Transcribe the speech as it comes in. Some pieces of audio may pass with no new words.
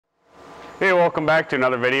Hey, welcome back to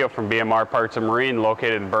another video from BMR Parts and Marine,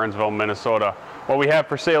 located in Burnsville, Minnesota. What we have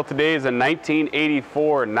for sale today is a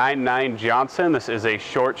 1984 9.9 Johnson. This is a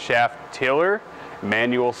short shaft tiller,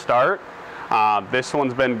 manual start. This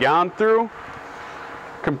one's been gone through.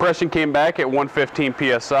 Compression came back at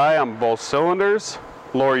 115 psi on both cylinders.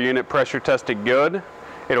 Lower unit pressure tested good.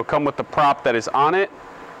 It'll come with the prop that is on it.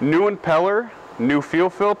 New impeller, new fuel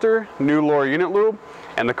filter, new lower unit lube,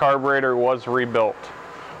 and the carburetor was rebuilt.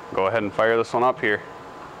 Go ahead and fire this one up here.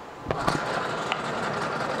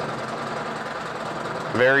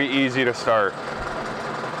 Very easy to start.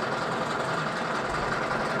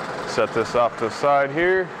 Set this off to the side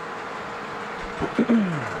here.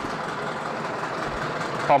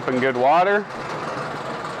 Pumping good water.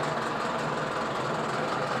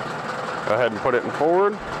 Go ahead and put it in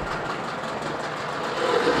forward.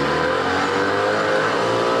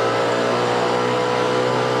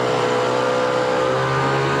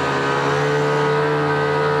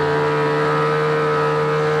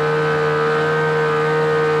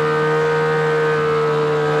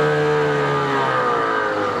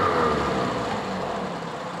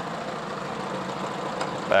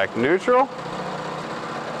 Back neutral,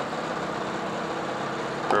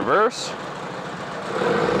 reverse,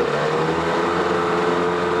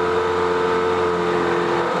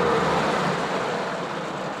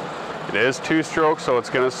 it is 2-stroke, so it's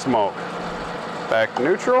going to smoke. Back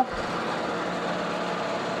neutral,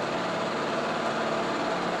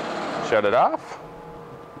 shut it off.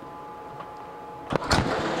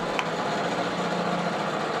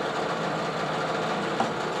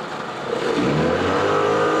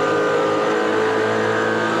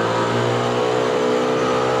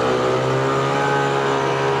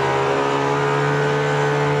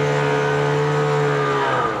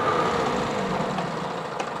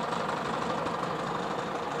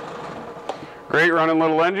 Great running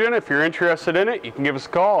little engine. If you're interested in it, you can give us a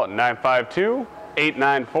call at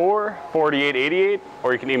 952-894-4888,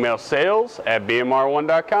 or you can email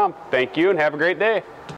sales@bmr1.com. Thank you and have a great day.